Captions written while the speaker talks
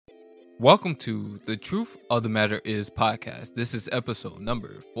Welcome to the Truth of the Matter Is podcast. This is episode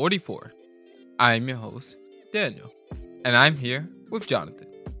number 44. I am your host, Daniel, and I'm here with Jonathan.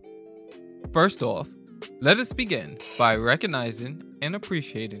 First off, let us begin by recognizing and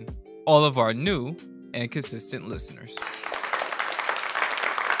appreciating all of our new and consistent listeners.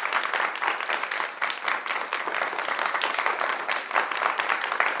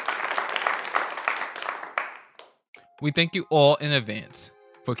 We thank you all in advance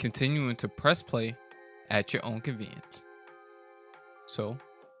for continuing to press play at your own convenience. So,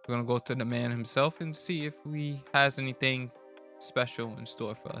 we're going to go to the man himself and see if he has anything special in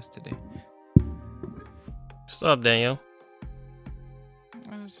store for us today. What's up, Daniel?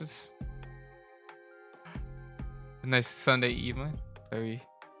 It's just a nice Sunday evening. Very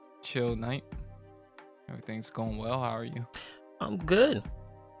chill night. Everything's going well. How are you? I'm good.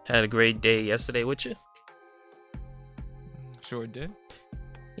 Had a great day yesterday with you. Sure did.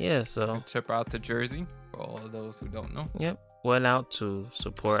 Yeah, so Good trip out to Jersey for all of those who don't know. Yep, went out to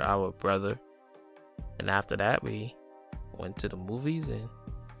support our brother, and after that we went to the movies and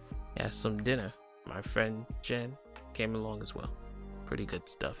had some dinner. My friend Jen came along as well. Pretty good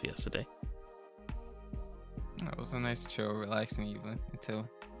stuff yesterday. It was a nice, chill, relaxing evening until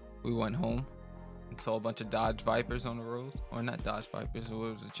we went home and saw a bunch of Dodge Vipers on the road, or not Dodge Vipers,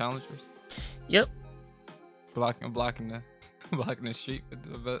 what was it, Challengers? Yep. Blocking the street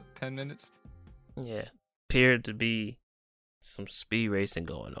for about 10 minutes. Yeah, appeared to be some speed racing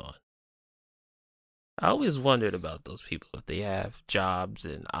going on. I always wondered about those people, if they have jobs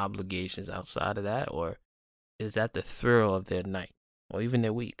and obligations outside of that, or is that the thrill of their night or even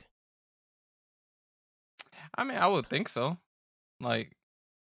their week? I mean, I would think so. Like,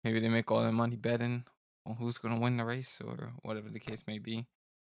 maybe they make all their money betting on who's going to win the race or whatever the case may be.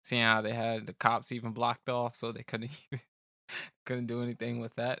 Seeing how they had the cops even blocked off so they couldn't do anything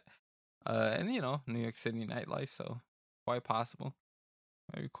with that. And, New York City nightlife, so quite possible.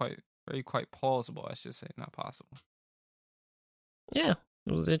 Very quite plausible, I should say, not possible. Yeah,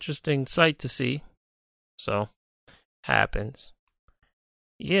 it was an interesting sight to see. So, happens.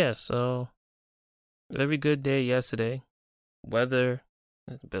 Yeah, so, very good day yesterday. Weather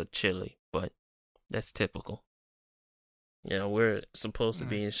is a bit chilly, but that's typical. We're supposed to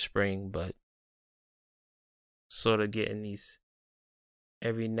be in spring, but sort of getting these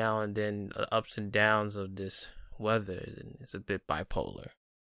every now and then ups and downs of this weather, and it's a bit bipolar.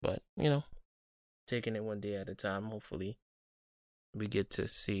 But, taking it one day at a time, hopefully we get to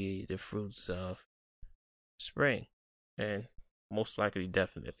see the fruits of spring and most likely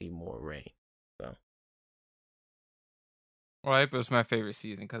definitely more rain. So, Well, April was my favorite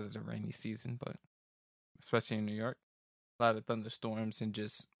season because of the rainy season, but especially in New York, a lot of thunderstorms and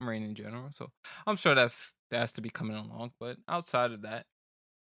just rain in general. So I'm sure that has to be coming along. But outside of that,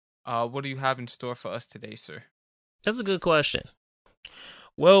 what do you have in store for us today, sir? That's a good question.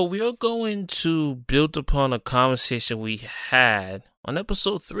 Well, we are going to build upon a conversation we had on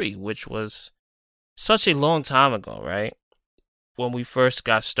episode 3, which was such a long time ago, right? When we first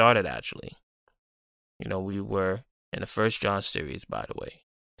got started, actually. We were in the First John series, by the way.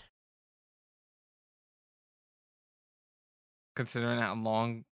 Considering how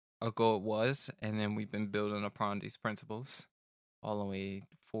long ago it was, and then we've been building upon these principles all the way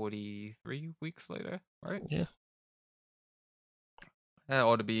 43 weeks later, right? Yeah. That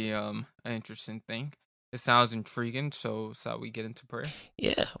ought to be an interesting thing. It sounds intriguing, so shall we get into prayer?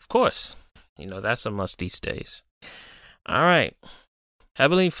 Yeah, of course. That's a must these days. All right.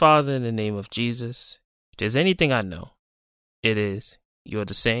 Heavenly Father, in the name of Jesus, if there's anything I know, it is you're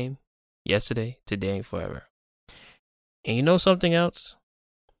the same yesterday, today, and forever. And you know something else?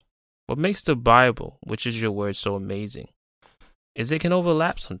 What makes the Bible, which is your word, so amazing is it can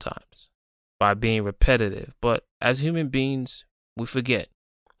overlap sometimes by being repetitive. But as human beings, we forget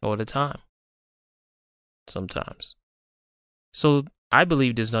all the time. Sometimes. So I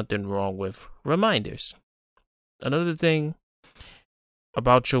believe there's nothing wrong with reminders. Another thing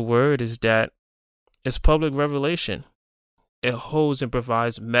about your word is that it's public revelation. It holds and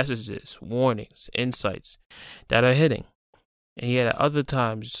provides messages, warnings, insights that are hidden. And yet at other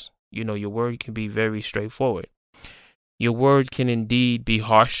times, your word can be very straightforward. Your word can indeed be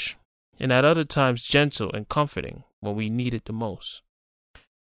harsh, and at other times gentle and comforting when we need it the most.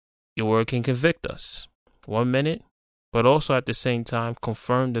 Your word can convict us 1 minute, but also at the same time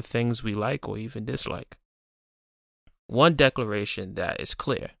confirm the things we like or even dislike. One declaration that is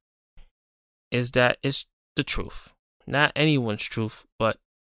clear is that it's the truth. Not anyone's truth, but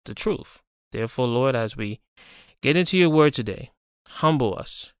the truth. Therefore, Lord, as we get into your word today, humble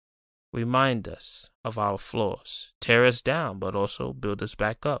us, remind us of our flaws, tear us down, but also build us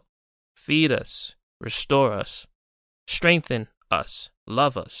back up. feed us, restore us, strengthen us,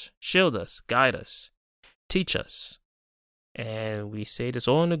 love us, shield us, guide us, teach us. And we say this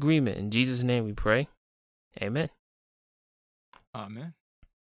all in agreement. In Jesus' name we pray. Amen. Amen.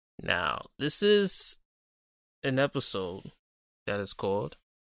 Now, this is an episode that is called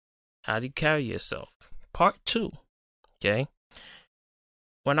How Do You Carry Yourself? Part 2. Okay?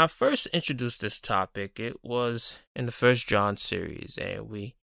 When I first introduced this topic, it was in the 1 John series, and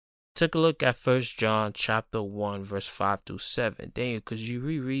we took a look at 1 John chapter 1, verse 5 through 7. Daniel, could you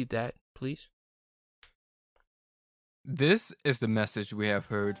reread that, please? This is the message we have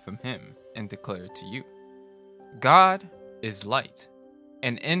heard from him and declared to you. God is light,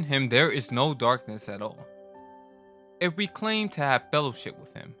 and in him there is no darkness at all. If we claim to have fellowship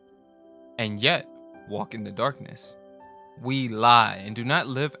with him, and yet walk in the darkness, we lie and do not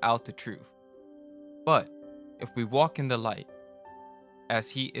live out the truth. But if we walk in the light, as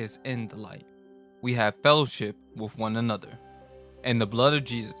he is in the light, we have fellowship with one another, and the blood of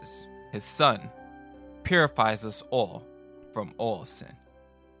Jesus, his Son, purifies us all from all sin.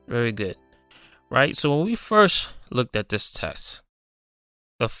 Very good. Right? So when we first looked at this text,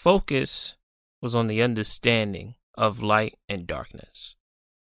 the focus was on the understanding of light and darkness.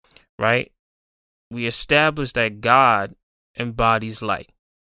 Right? We established that God embodies light,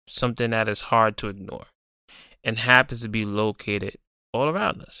 something that is hard to ignore, and happens to be located all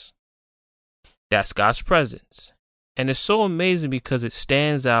around us. That's God's presence. And it's so amazing because it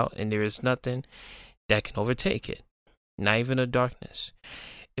stands out and there is nothing that can overtake it, not even the darkness.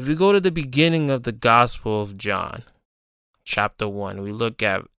 If we go to the beginning of the Gospel of John, chapter 1, we look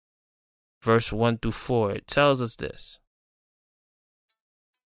at verse 1 through 4, it tells us this.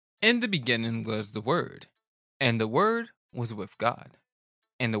 In the beginning was the Word, and the Word was with God,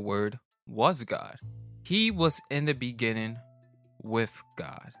 and the Word was God. He was in the beginning with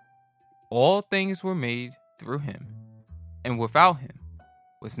God. All things were made through him, and without him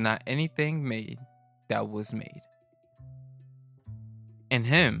was not anything made that was made. In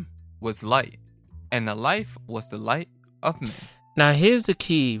him was light, and the life was the light of men. Now here's the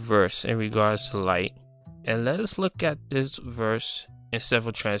key verse in regards to light, and let us look at this verse in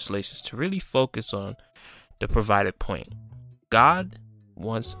several translations to really focus on the provided point. God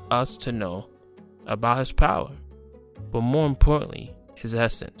wants us to know about his power, but more importantly, his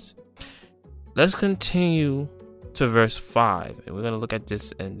essence. Let's continue to verse 5, and we're going to look at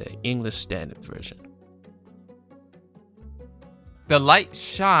this in the English Standard Version. The light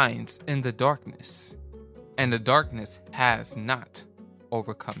shines in the darkness, and the darkness has not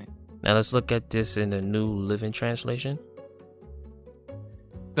overcome it. Now let's look at this in the New Living Translation.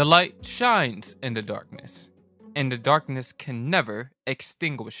 The light shines in the darkness, and the darkness can never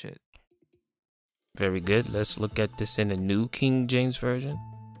extinguish it. Very good. Let's look at this in the New King James Version.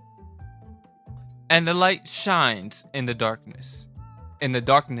 And the light shines in the darkness, and the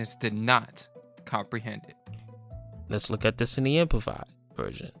darkness did not comprehend it. Let's look at this in the Amplified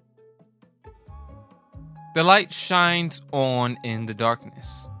Version. The light shines on in the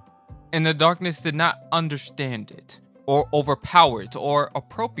darkness, and the darkness did not understand it, or overpower it, or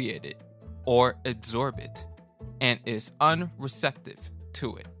appropriate it, or absorb it, and is unreceptive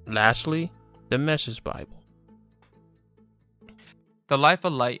to it. Lastly, the Message Bible. The life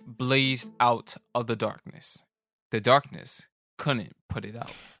of light blazed out of the darkness. The darkness couldn't put it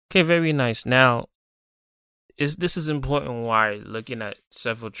out. Okay, very nice. Now, this is important why looking at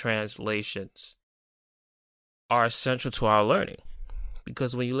several translations are essential to our learning.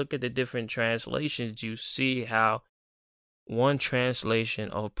 Because when you look at the different translations, you see how one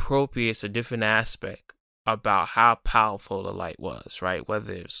translation appropriates a different aspect about how powerful the light was, right?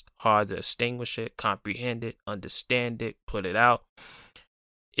 Whether it's hard to extinguish it, comprehend it, understand it, put it out.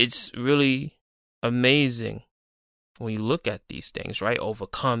 It's really amazing when you look at these things, right?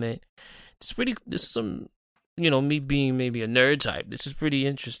 Overcome it. This is some, me being maybe a nerd type. This is pretty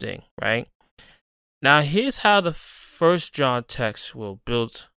interesting, right? Now, here's how the 1 John text will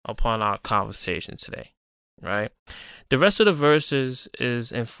build upon our conversation today, right? The rest of the verses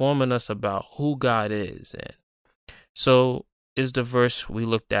is informing us about who God is. And so is the verse we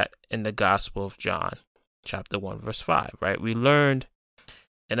looked at in the Gospel of John, chapter 1, verse 5, right? We learned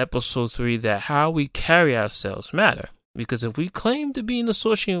in episode 3 that how we carry ourselves matter. Because if we claim to be in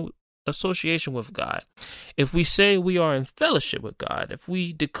association with God, if we say we are in fellowship with God, if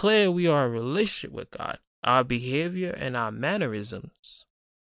we declare we are in relationship with God, our behavior and our mannerisms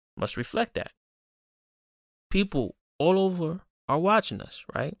must reflect that. People all over are watching us,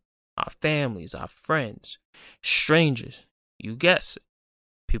 right? Our families, our friends, strangers, you guess it.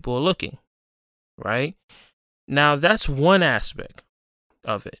 People are looking, right? Now, that's one aspect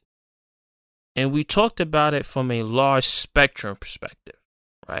of it. And we talked about it from a large spectrum perspective,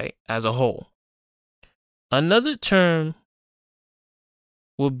 right? As a whole. Another term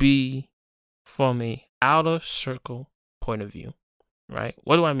will be from a outer circle point of view, right?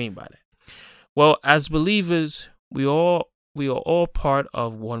 What do I mean by that? Well, as believers, we are all part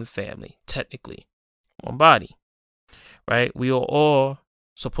of one family, technically, one body, right? We are all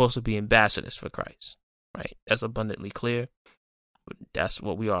supposed to be ambassadors for Christ, right? That's abundantly clear. But that's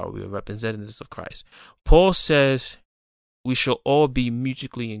what we are. We are representatives of Christ. Paul says we shall all be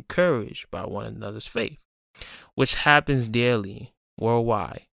mutually encouraged by one another's faith, which happens daily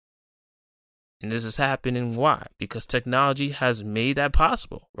worldwide. And this is happening why? Because technology has made that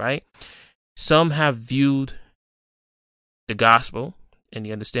possible, right? Some have viewed the gospel and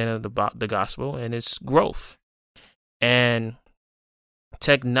the understanding about the gospel and its growth. And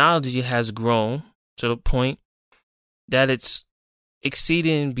technology has grown to the point that it's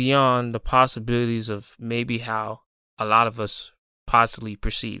exceeding beyond the possibilities of maybe how a lot of us possibly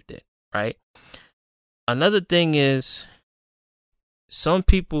perceived it, right? Another thing is some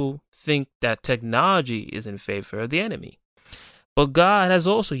people think that technology is in favor of the enemy, but God has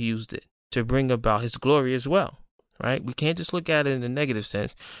also used it to bring about his glory as well, right? We can't just look at it in a negative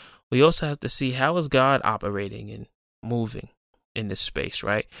sense. We also have to see how is God operating and moving in this space,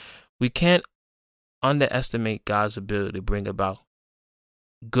 right? We can't underestimate God's ability to bring about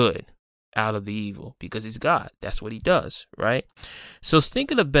good out of the evil because he's God. That's what he does, right? So think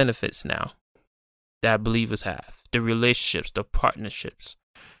of the benefits now that believers have, the relationships, the partnerships,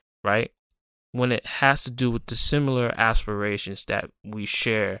 right? When it has to do with the similar aspirations that we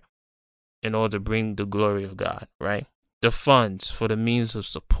share in order to bring the glory of God, right? The funds for the means of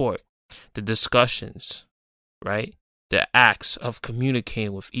support, the discussions, right? The acts of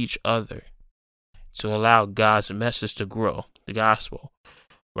communicating with each other to allow God's message to grow, the gospel,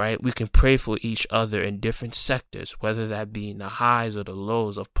 right? We can pray for each other in different sectors, whether that be in the highs or the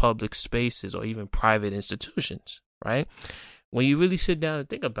lows of public spaces or even private institutions, right? When you really sit down and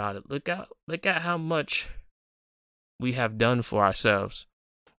think about it, look at how much we have done for ourselves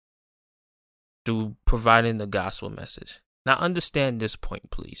through providing the gospel message. Now understand this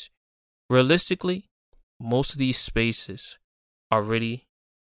point, please. Realistically, most of these spaces are really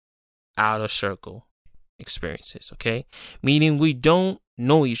outer circle experiences, okay? Meaning we don't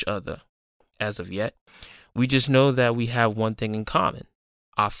know each other as of yet. We just know that we have one thing in common,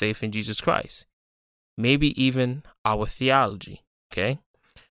 our faith in Jesus Christ. Maybe even our theology, okay?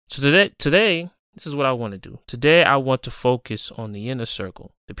 So today, this is what I want to do. Today, I want to focus on the inner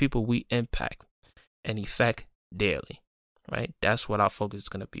circle, the people we impact and affect daily, right? That's what our focus is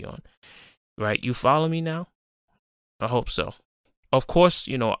going to be on, right? You follow me now? I hope so. Of course,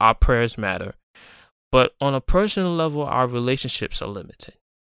 our prayers matter, but on a personal level, our relationships are limited,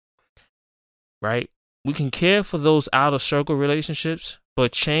 right? We can care for those outer circle relationships,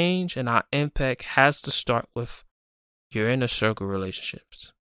 but change and our impact has to start with your inner circle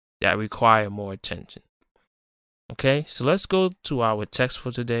relationships that require more attention. Okay, so let's go to our text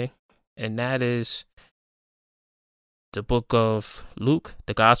for today, and that is the book of Luke,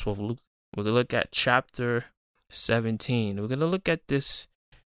 the Gospel of Luke. We're going to look at chapter 17. We're going to look at this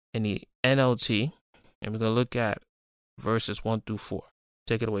in the NLT, and we're going to look at verses 1 through 4.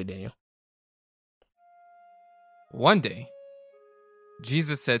 Take it away, Daniel. One day,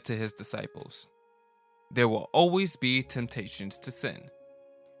 Jesus said to his disciples, "There will always be temptations to sin.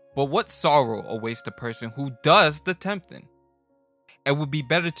 But what sorrow awaits the person who does the tempting? It would be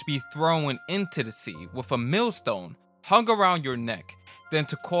better to be thrown into the sea with a millstone hung around your neck than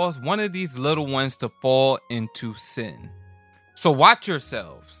to cause one of these little ones to fall into sin. So watch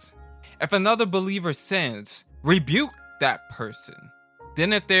yourselves. If another believer sins, rebuke that person.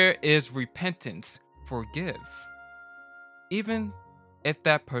 Then if there is repentance, forgive. Even if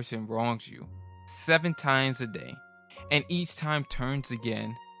that person wrongs you 7 times a day, and each time turns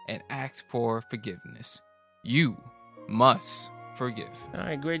again and asks for forgiveness, you must forgive." All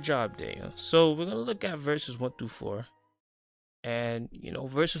right, great job, Daniel. So we're going to look at verses 1 through 4. And,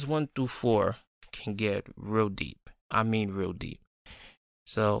 verses 1 through 4 can get real deep. I mean real deep.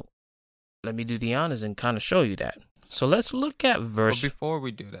 So let me do the honors and kind of show you that. So let's look at verse... But before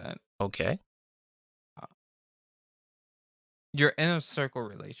we do that... Okay. Your inner circle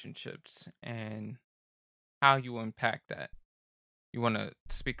relationships and how you impact that. You want to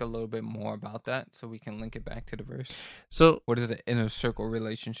speak a little bit more about that so we can link it back to the verse? So what does an inner circle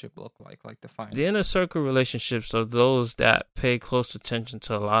relationship look like? Like, define the inner circle relationships are those that pay close attention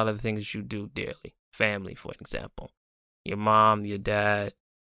to a lot of the things you do daily. Family, for example. Your mom, your dad,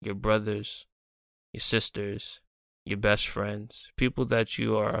 your brothers, your sisters, your best friends. People that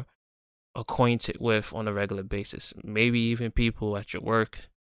you are acquainted with on a regular basis. Maybe even people at your work.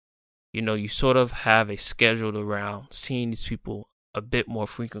 You sort of have a schedule around seeing these people a bit more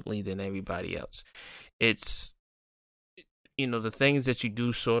frequently than everybody else. It's, the things that you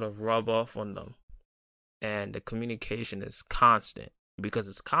do sort of rub off on them. And the communication is constant. Because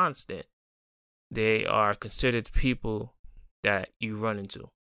it's constant, they are considered people that you run into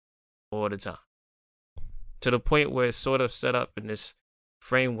all the time. To the point where it's sort of set up in this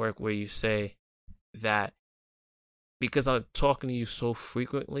framework where you say that because I'm talking to you so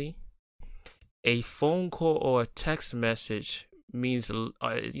frequently, a phone call or a text message means,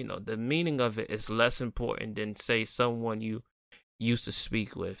 the meaning of it is less important than, say, someone you used to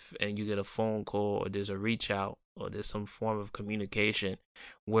speak with and you get a phone call or there's a reach out or there's some form of communication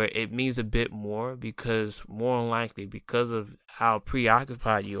where it means a bit more because more than likely, because of how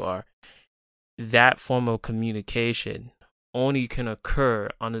preoccupied you are, that form of communication only can occur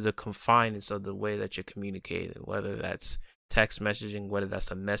under the confines of the way that you're communicating, whether that's text messaging, whether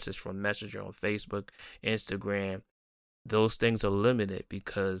that's a message from Messenger on Facebook, Instagram. Those things are limited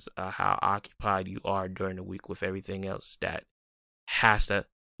because of how occupied you are during the week with everything else that has to,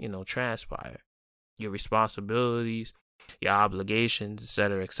 transpire. Your responsibilities, your obligations,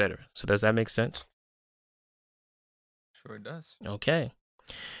 etc., etc. So does that make sense? Sure it does. Okay.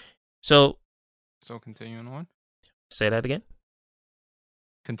 So continuing on. Say that again.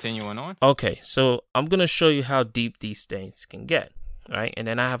 Continuing on. Okay, so I'm going to show you how deep these things can get, right? And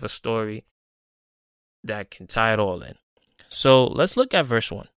then I have a story that can tie it all in. So let's look at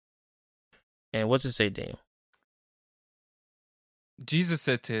verse 1. And what's it say, Daniel? Jesus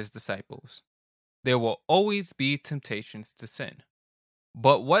said to his disciples, "There will always be temptations to sin.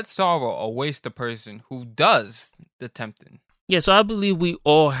 But what sorrow awaits the person who does the tempting?" Yeah, so I believe we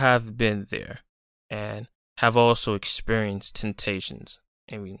all have been there and have also experienced temptations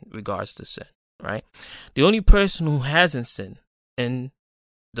in regards to sin, right? The only person who hasn't sinned in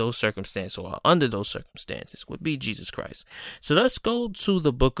those circumstances or under those circumstances would be Jesus Christ. So let's go to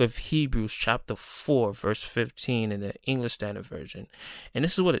the book of Hebrews chapter 4, verse 15 in the English Standard Version. And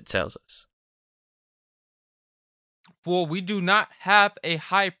this is what it tells us. "For we do not have a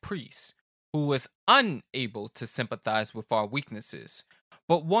high priest who is unable to sympathize with our weaknesses,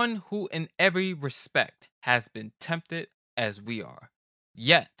 but one who in every respect has been tempted as we are,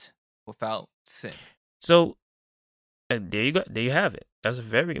 yet without sin." So there you go. There you have it. That's a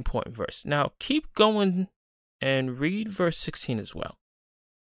very important verse. Now keep going and read verse 16 as well.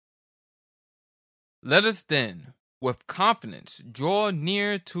 "Let us then with confidence draw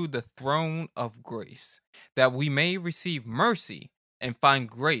near to the throne of grace, that we may receive mercy and find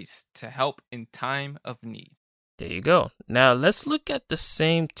grace to help in time of need." There you go. Now let's look at the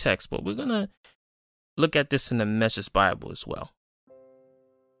same text, but we're going to look at this in the Message Bible as well.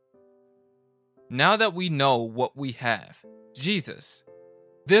 "Now that we know what we have, Jesus,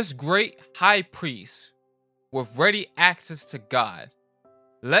 this great high priest with ready access to God,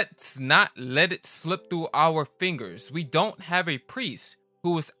 let's not let it slip through our fingers. We don't have a priest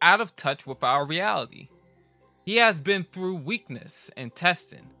who is out of touch with our reality. He has been through weakness and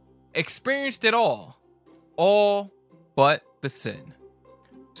testing, experienced it all but the sin.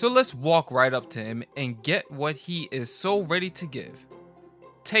 So let's walk right up to him and get what he is so ready to give.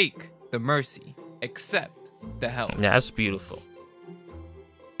 Take the mercy, accept the help." Yeah, that's beautiful.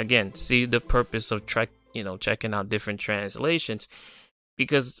 Again, see the purpose of checking out different translations,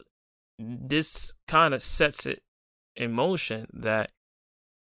 because this kind of sets it in motion that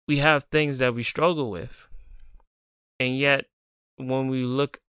we have things that we struggle with. And yet, when we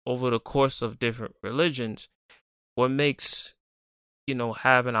look over the course of different religions, what makes,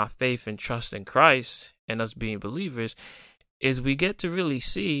 having our faith and trust in Christ and us being believers is we get to really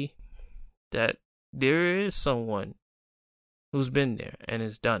see that there is someone who's been there and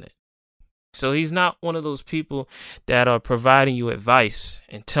has done it. So he's not one of those people that are providing you advice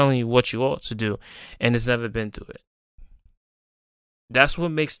and telling you what you ought to do and has never been through it. That's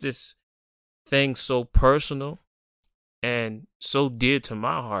what makes this thing so personal and so dear to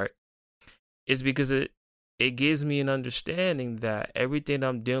my heart, is because it gives me an understanding that everything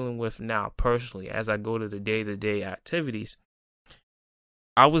I'm dealing with now personally, as I go to the day-to-day activities,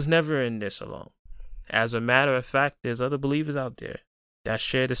 I was never in this alone. As a matter of fact, there's other believers out there that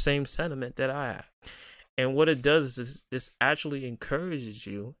share the same sentiment that I have. And what it does is this actually encourages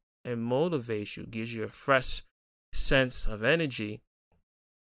you and motivates you, gives you a fresh sense of energy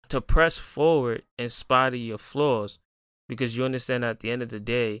to press forward in spite of your flaws, because you understand at the end of the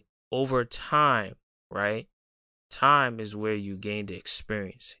day, over time, right? Time is where you gain the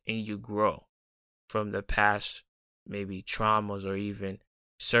experience and you grow from the past, maybe traumas or even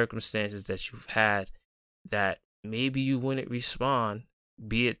circumstances that you've had that maybe you wouldn't respond,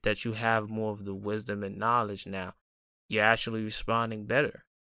 be it that you have more of the wisdom and knowledge now. You're actually responding better.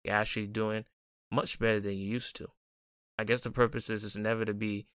 You're actually doing much better than you used to. I guess the purpose is never to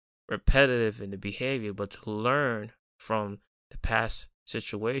be repetitive in the behavior, but to learn from the past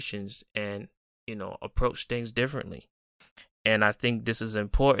situations and, approach things differently. And I think this is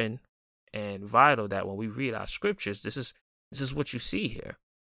important and vital that when we read our scriptures, this is what you see here,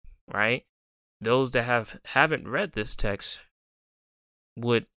 right? Those that haven't read this text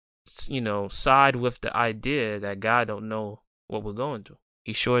would, side with the idea that God don't know what we're going through.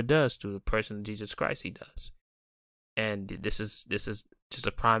 He sure does. Through the person of Jesus Christ, he does. And this is just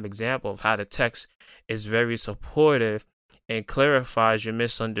a prime example of how the text is very supportive and clarifies your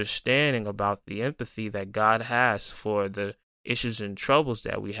misunderstanding about the empathy that God has for the issues and troubles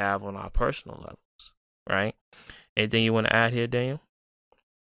that we have on our personal levels, right? Anything you want to add here, Daniel?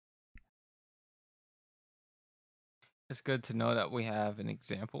 It's good to know that we have an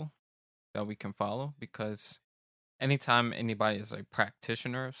example that we can follow, because anytime anybody is a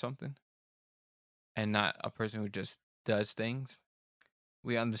practitioner of something and not a person who just does things,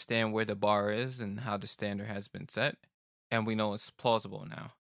 we understand where the bar is and how the standard has been set, and we know it's plausible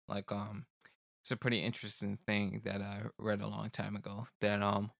now. Like, it's a pretty interesting thing that I read a long time ago, that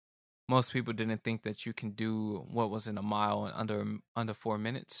most people didn't think that you can do what was in a mile in under 4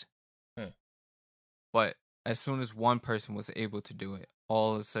 minutes. But as soon as one person was able to do it,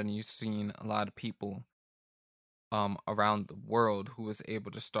 all of a sudden you've seen a lot of people around the world who was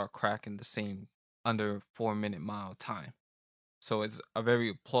able to start cracking the same under 4 minute mile time. So it's a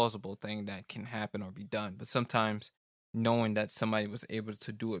very plausible thing that can happen or be done. But sometimes knowing that somebody was able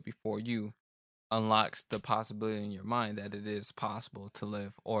to do it before you unlocks the possibility in your mind that it is possible to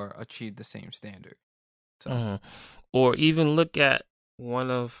live or achieve the same standard. So, or even look at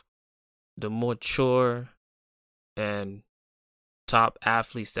one of the more mature and top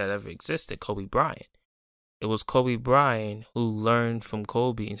athletes that ever existed, Kobe Bryant. It was Kobe Bryant who learned from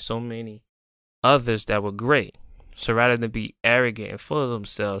Kobe and so many others that were great. So rather than be arrogant and full of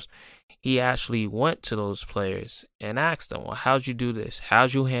themselves, he actually went to those players and asked them, well, how'd you do this?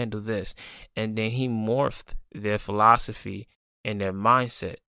 How'd you handle this? And then he morphed their philosophy and their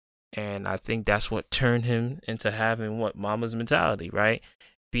mindset. And I think that's what turned him into having Mama's mentality, right?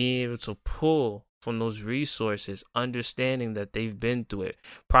 Being able to pull from those resources, understanding that they've been through it.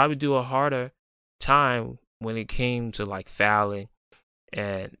 Probably do a harder time when it came to like fouling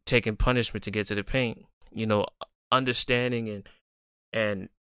and taking punishment to get to the paint. Understanding and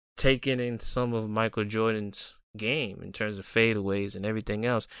taking in some of Michael Jordan's game in terms of fadeaways and everything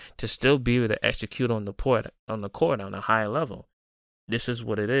else to still be able to execute on the court on a higher level. This is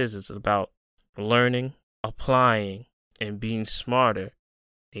what it is. It's about learning, applying, and being smarter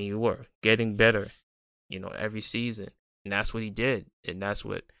than you were, getting better, every season. And that's what he did. And that's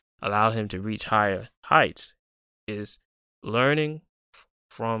what allowed him to reach higher heights, is learning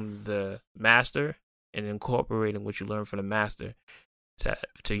from the master and incorporating what you learn from the master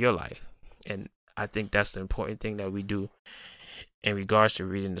to your life. And I think that's the important thing that we do in regards to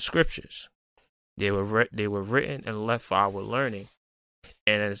reading the scriptures. They were written and left for our learning,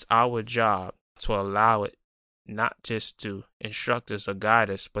 and it's our job to allow it not just to instruct us or guide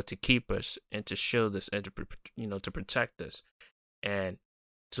us, but to keep us and to shield us and to protect us and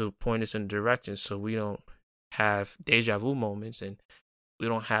to point us in direction, so we don't have deja vu moments and we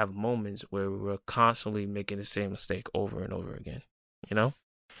don't have moments where we're constantly making the same mistake over and over again.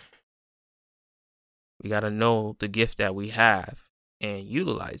 We got to know the gift that we have and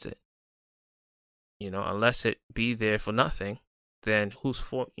utilize it. Unless it be there for nothing, then whose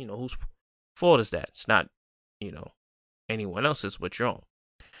fault is that? It's not, anyone else's but your own.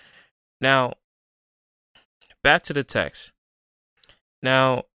 Now, back to the text.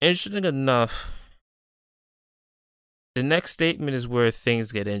 Now, interesting enough, the next statement is where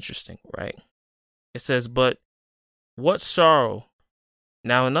things get interesting, right? It says, but what sorrow.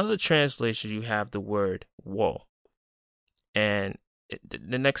 Now, in other translations, you have the word woe. And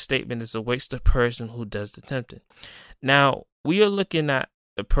the next statement is, awaits the person who does the tempting. Now, we are looking at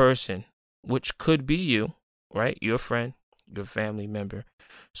the person, which could be you, right? Your friend, your family member,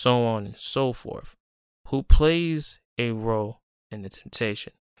 so on and so forth, who plays a role in the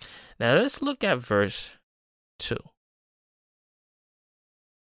temptation. Now, let's look at verse 2.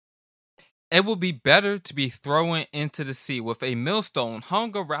 It will be better to be thrown into the sea with a millstone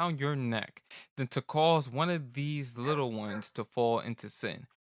hung around your neck than to cause one of these little ones to fall into sin.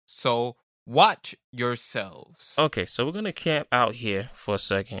 So watch yourselves. Okay, so we're going to camp out here for a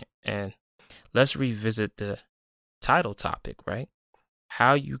second and let's revisit the title topic, right?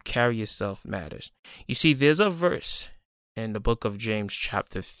 How you carry yourself matters. You see, there's a verse in the book of James,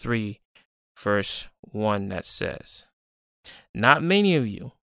 chapter 3, verse 1 that says, "Not many of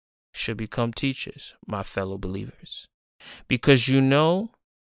you should become teachers, my fellow believers, because you know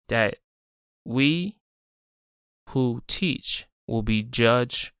that we who teach will be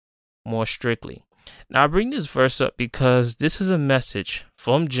judged more strictly." Now, I bring this verse up because this is a message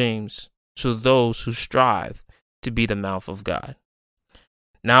from James to those who strive to be the mouth of God.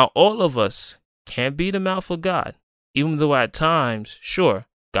 Now, all of us can't be the mouth of God, even though at times, sure,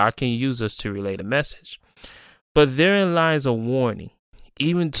 God can use us to relay the message. But therein lies a warning,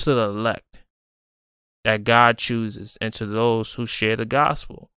 even to the elect, that God chooses, and to those who share the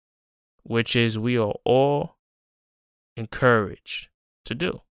gospel, which is we are all encouraged to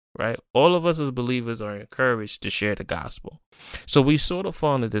do, right? All of us as believers are encouraged to share the gospel. So we sort of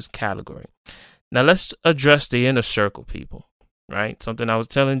fall into this category. Now let's address the inner circle people, right? Something I was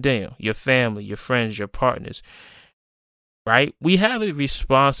telling Daniel, your family, your friends, your partners, right? We have a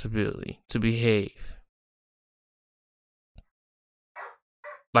responsibility to behave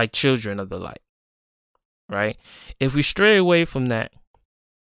like children of the light, right? If we stray away from that,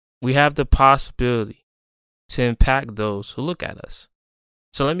 we have the possibility to impact those who look at us.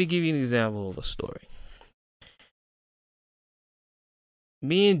 So let me give you an example of a story.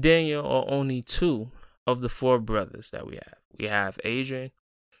 Me and Daniel are only two of the four brothers that we have. We have Adrian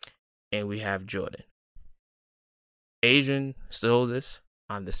and we have Jordan. Adrian is the oldest.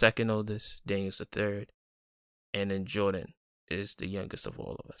 I'm the second oldest. Daniel's the third. And then Jordan is the youngest of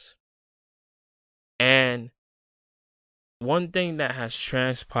all of us. And one thing that has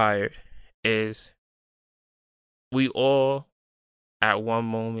transpired is we all at one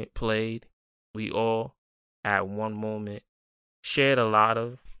moment played. We all at one moment shared a lot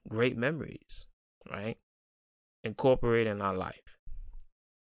of great memories, right? Incorporated in our life.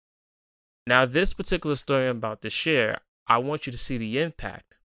 Now, this particular story I'm about to share, I want you to see the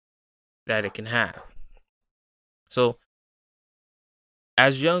impact that it can have. So,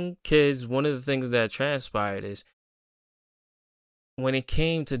 as young kids, one of the things that transpired is when it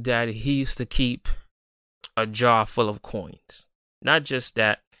came to Daddy, he used to keep a jar full of coins. Not just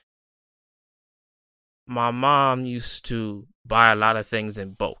that, my mom used to buy a lot of things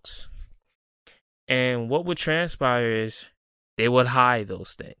in bulks. And what would transpire is they would hide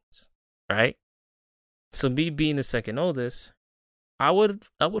those things, right? So me being the second oldest, I would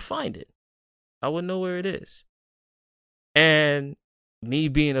find it. I would know where it is. And me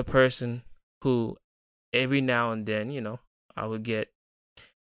being a person who every now and then, I would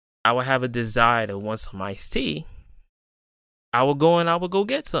have a desire to want some iced tea. I would go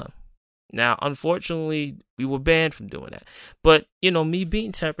get some. Now, unfortunately, we were banned from doing that. But, me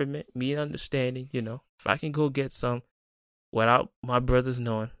being temperament, me understanding, if I can go get some without my brothers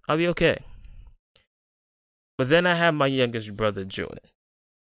knowing, I'll be okay. But then I have my youngest brother, Jordan.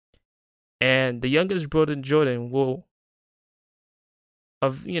 And the youngest brother, Jordan, will,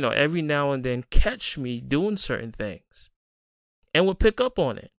 every now and then catch me doing certain things and will pick up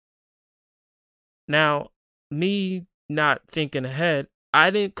on it. Now, me not thinking ahead, I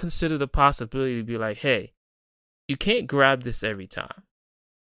didn't consider the possibility to be like, hey, you can't grab this every time,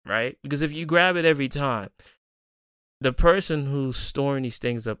 right? Because if you grab it every time, the person who's storing these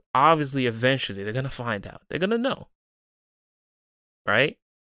things up, obviously, eventually, they're going to find out. They're going to know, right?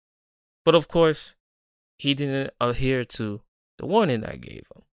 But of course, he didn't adhere to the warning I gave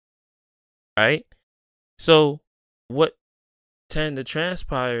him, right? So what tended to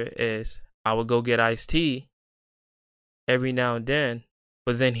transpire is I would go get iced tea every now and then,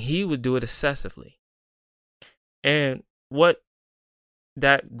 but then he would do it excessively. And what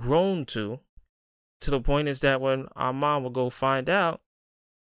that grown to the point is that when our mom would go find out,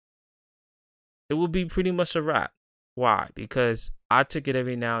 it would be pretty much a wrap. Why? Because I took it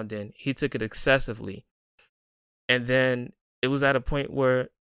every now and then. He took it excessively. And then it was at a point where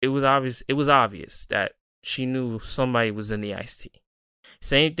it was obvious that she knew somebody was in the iced tea.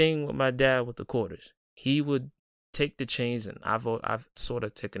 Same thing with my dad with the quarters. He would take the change, and I've sort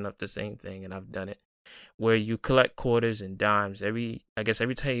of taken up the same thing, and I've done it, where you collect quarters and dimes every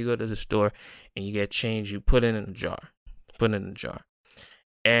time you go to the store and you get change, you put it in a jar.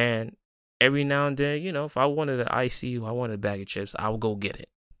 And every now and then, if I wanted an icy or I wanted a bag of chips, I would go get it.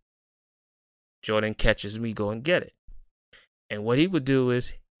 Jordan catches me go and get it. And what he would do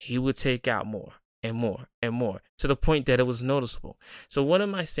is he would take out more and more and more to the point that it was noticeable. So what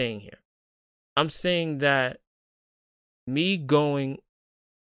am I saying here? I'm saying that me going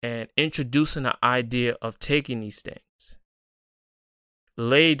and introducing the idea of taking these things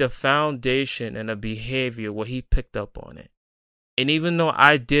laid the foundation and a behavior where he picked up on it. And even though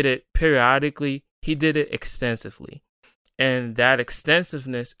I did it periodically, he did it extensively. And that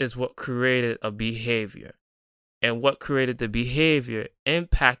extensiveness is what created a behavior. And what created the behavior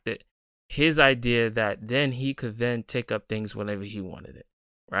impacted his idea that then he could then take up things whenever he wanted it,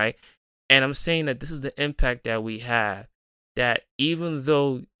 right? And I'm saying that this is the impact that we have, that even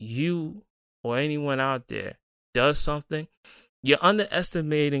though you or anyone out there does something, you're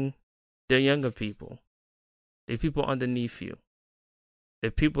underestimating the younger people, the people underneath you,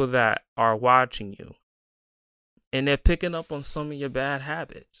 the people that are watching you, and they're picking up on some of your bad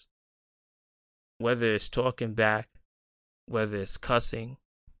habits, whether it's talking back, whether it's cussing.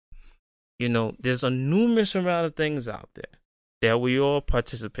 You know, there's a numerous amount of things out there that we all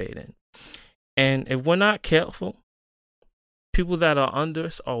participate in. And if we're not careful, people that are under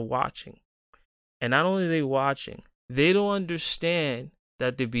us are watching. And not only are they watching, they don't understand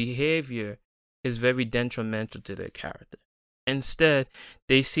that the behavior is very detrimental to their character. Instead,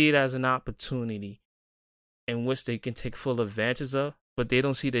 they see it as an opportunity in which they can take full advantage of, but they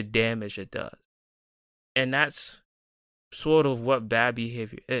don't see the damage it does. And that's sort of what bad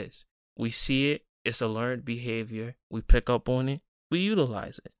behavior is. We see it, it's a learned behavior, we pick up on it, we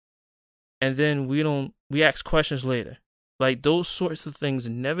utilize it. And then we ask questions later. Like, those sorts of things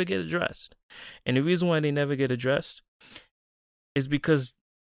never get addressed. And the reason why they never get addressed is because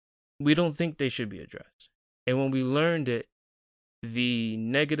we don't think they should be addressed. And when we learned it, the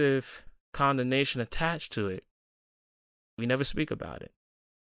negative condemnation attached to it, we never speak about it.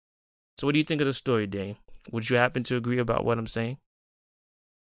 So what do you think of the story, Dane? Would you happen to agree about what I'm saying?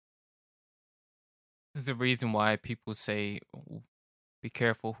 The reason why people say be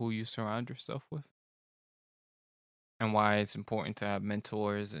careful who you surround yourself with, and why it's important to have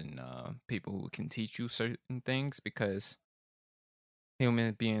mentors and people who can teach you certain things, because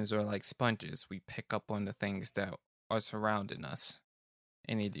human beings are like sponges. We pick up on the things that are surrounding us,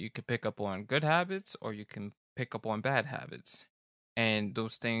 and either you can pick up on good habits or you can pick up on bad habits, and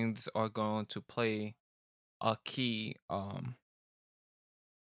those things are going to play a key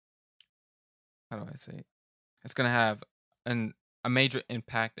how do I say it? It's going to have a major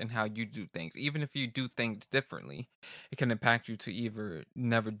impact in how you do things. Even if you do things differently, it can impact you to either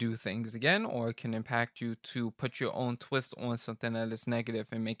never do things again, or it can impact you to put your own twist on something that is negative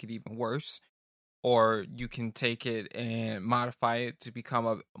and make it even worse. Or you can take it and modify it to become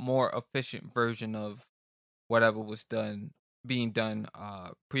a more efficient version of whatever was being done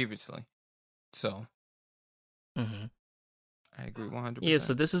previously. So I agree 100%. Yeah,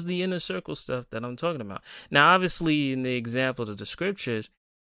 so this is the inner circle stuff that I'm talking about. Now, obviously, in the example of the scriptures,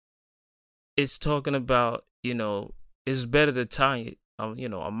 it's talking about, it's better to tie,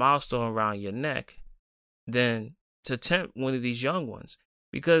 a milestone around your neck than to tempt one of these young ones.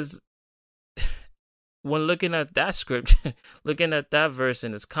 Because when looking at that scripture, looking at that verse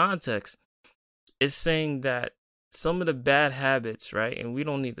in its context, it's saying that some of the bad habits, right, and we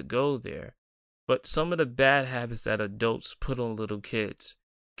don't need to go there, but some of the bad habits that adults put on little kids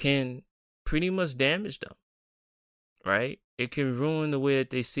can pretty much damage them, right? It can ruin the way that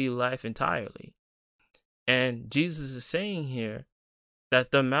they see life entirely. And Jesus is saying here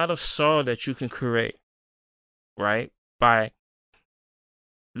that the amount of sorrow that you can create, right, by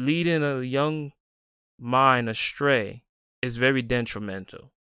leading a young mind astray is very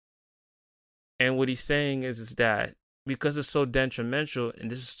detrimental. And what he's saying is that because it's so detrimental, and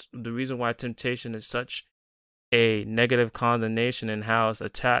this is the reason why temptation is such a negative condemnation and how it's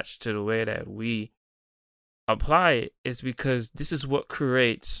attached to the way that we apply it, is because this is what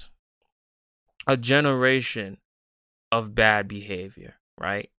creates a generation of bad behavior,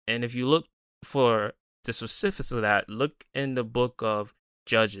 right? And if you look for the specifics of that, look in the book of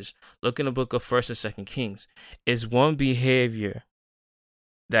Judges, look in the book of 1st and 2nd Kings. Is one behavior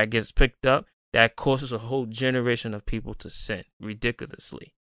that gets picked up that causes a whole generation of people to sin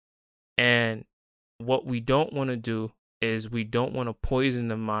ridiculously. And what we don't want to do is we don't want to poison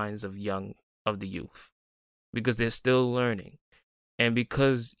the minds of the youth, because they're still learning. And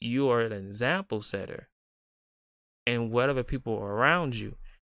because you are an example setter and whatever people are around you,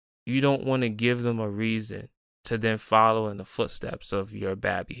 you don't want to give them a reason to then follow in the footsteps of your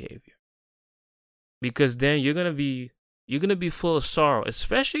bad behavior. Because then you're going to be full of sorrow,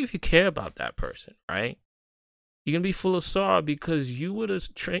 especially if you care about that person, right? You're going to be full of sorrow because you were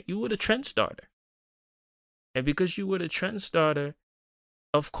the trend starter. And because you were the trend starter,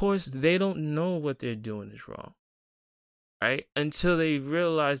 of course, they don't know what they're doing is wrong, right? Until they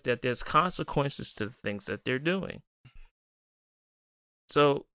realize that there's consequences to the things that they're doing.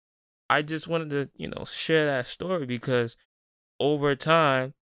 So I just wanted to, share that story because over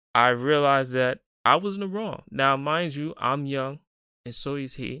time, I realized that I was in the wrong. Now, mind you, I'm young, and so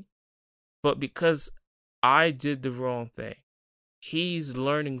is he. But because I did the wrong thing, he's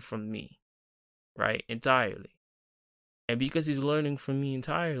learning from me, right? Entirely. And because he's learning from me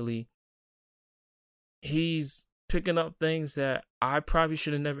entirely, he's picking up things that I probably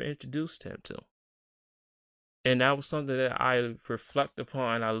should have never introduced him to. And that was something that I reflect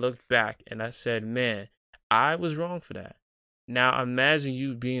upon. I looked back and I said, man, I was wrong for that. Now imagine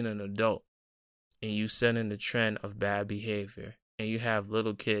you being an adult and you setting the trend of bad behavior, and you have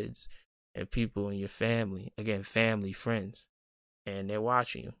little kids and people in your family, again, family, friends, and they're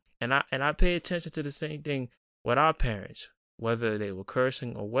watching you. And I pay attention to the same thing with our parents, whether they were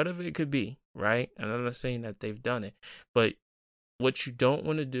cursing or whatever it could be, right? And I'm not saying that they've done it, but what you don't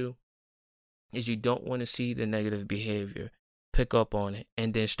want to do is you don't want to see the negative behavior, pick up on it,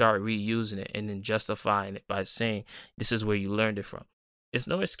 and then start reusing it and then justifying it by saying this is where you learned it from. It's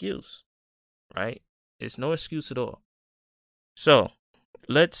no excuse, right? It's no excuse at all. So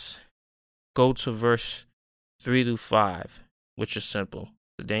let's go to verse 3-5, which is simple.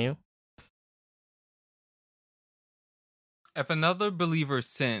 Daniel? If another believer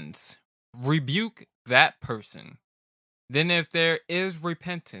sins, rebuke that person. Then if there is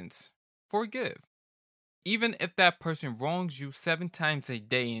repentance, forgive. Even if that person wrongs you 7 times a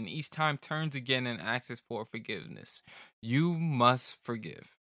day and each time turns again and asks for forgiveness, you must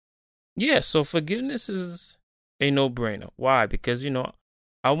forgive. Yeah, so forgiveness is a no-brainer. Why? Because,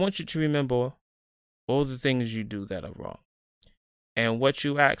 I want you to remember all the things you do that are wrong and what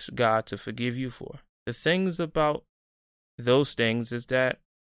you ask God to forgive you for. The things about those things is that,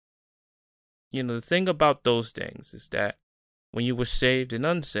 the thing about those things is that when you were saved and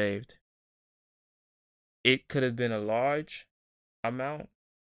unsaved, it could have been a large amount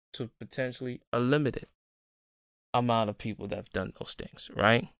to potentially a limited amount of people that have done those things,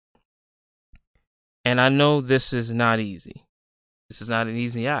 right? And I know this is not easy. This is not an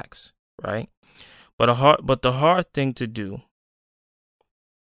easy act, right? But the hard thing to do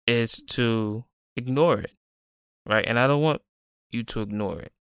is to ignore it, right? And I don't want you to ignore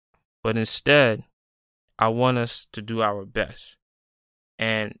it, but instead, I want us to do our best.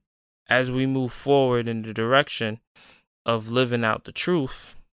 And as we move forward in the direction of living out the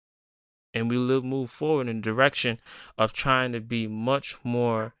truth, and we move forward in the direction of trying to be much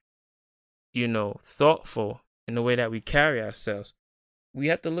more, thoughtful in the way that we carry ourselves, we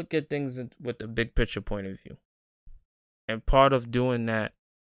have to look at things with the big picture point of view. And part of doing that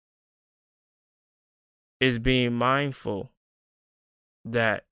is being mindful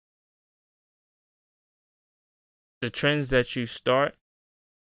that the trends that you start,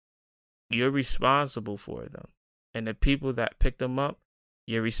 you're responsible for them. And the people that pick them up,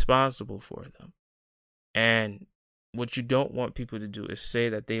 you're responsible for them. And what you don't want people to do is say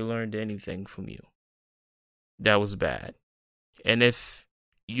that they learned anything from you that was bad. And if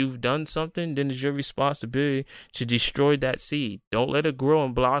you've done something, then it's your responsibility to destroy that seed. Don't let it grow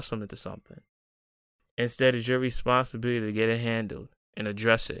and blossom into something. Instead, it's your responsibility to get it handled and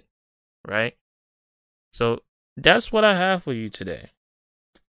address it, right? So that's what I have for you today.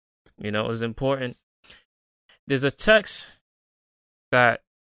 It's important. There's a text that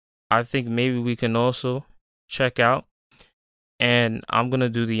I think maybe we can also check out, and I'm going to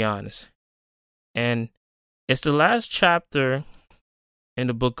do the honors. And it's the last chapter in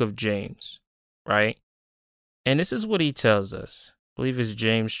the book of James, right? And this is what he tells us. I believe it's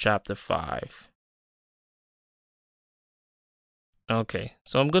James chapter 5. Okay,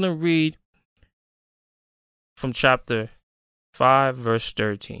 so I'm going to read from chapter 5, verse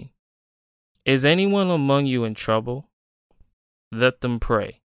 13. Is anyone among you in trouble? Let them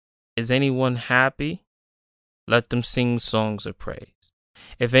pray. Is anyone happy? Let them sing songs of praise.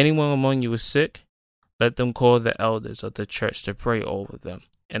 If anyone among you is sick, let them call the elders of the church to pray over them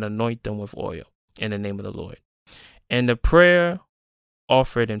and anoint them with oil in the name of the Lord. And the prayer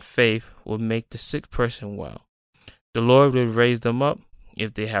offered in faith will make the sick person well. The Lord will raise them up.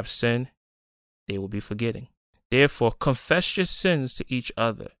 If they have sinned, they will be forgetting. Therefore, confess your sins to each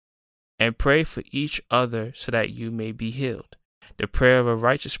other and pray for each other so that you may be healed. The prayer of a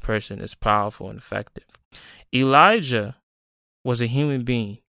righteous person is powerful and effective. Elijah was a human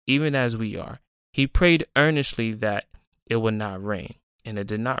being, even as we are. He prayed earnestly that it would not rain, and it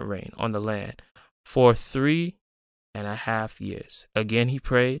did not rain on the land for 3.5 years. Again he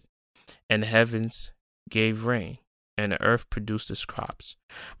prayed, and the heavens gave rain, and the earth produced its crops.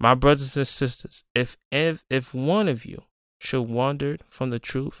 My brothers and sisters, if one of you should wander from the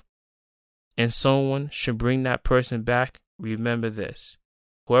truth, and someone should bring that person back, remember this: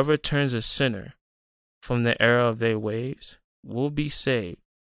 whoever turns a sinner from the error of their ways will be saved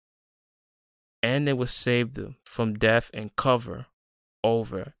and it will save them from death and cover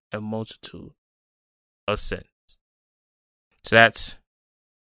over a multitude of sins. So that's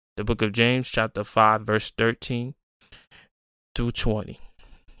the book of James, chapter 5, verse 13 through 20.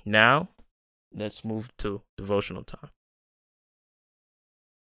 Now, let's move to devotional time.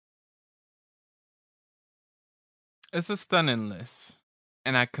 It's a stunning list,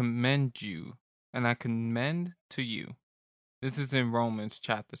 and I commend to you. This is in Romans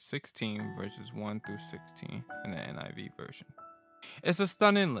chapter 16, verses 1 through 16 in the NIV version. It's a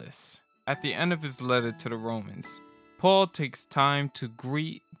stunning list. At the end of his letter to the Romans, Paul takes time to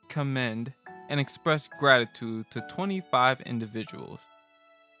greet, commend, and express gratitude to 25 individuals,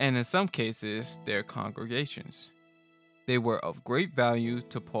 and in some cases, their congregations. They were of great value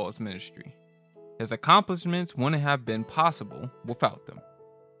to Paul's ministry. His accomplishments wouldn't have been possible without them.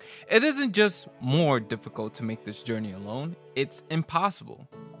 It isn't just more difficult to make this journey alone, it's impossible.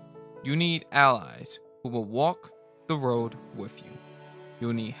 You need allies who will walk the road with you.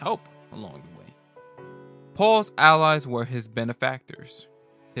 You'll need help along the way. Paul's allies were his benefactors,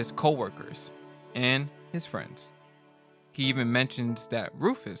 his co-workers, and his friends. He even mentions that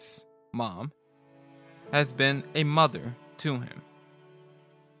Rufus' mom has been a mother to him.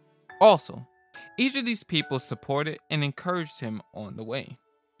 Also, each of these people supported and encouraged him on the way.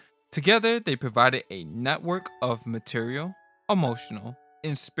 Together, they provided a network of material, emotional,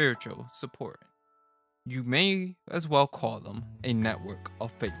 and spiritual support. You may as well call them a network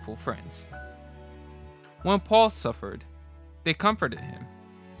of faithful friends. When Paul suffered, they comforted him.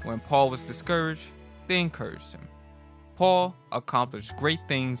 When Paul was discouraged, they encouraged him. Paul accomplished great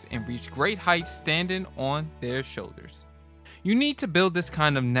things and reached great heights standing on their shoulders. You need to build this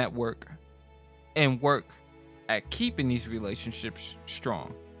kind of network and work at keeping these relationships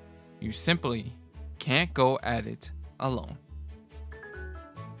strong. You simply can't go at it alone.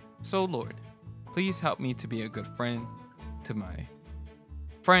 So, Lord, please help me to be a good friend to my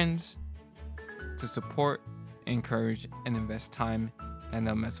friends, to support, encourage, and invest time in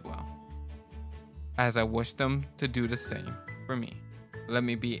them as well, as I wish them to do the same for me. Let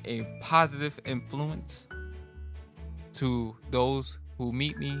me be a positive influence to those who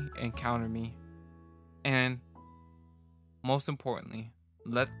meet me, encounter me, and most importantly,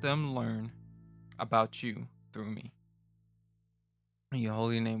 let them learn about you through me. In your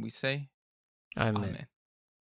holy name we say, Amen. Amen.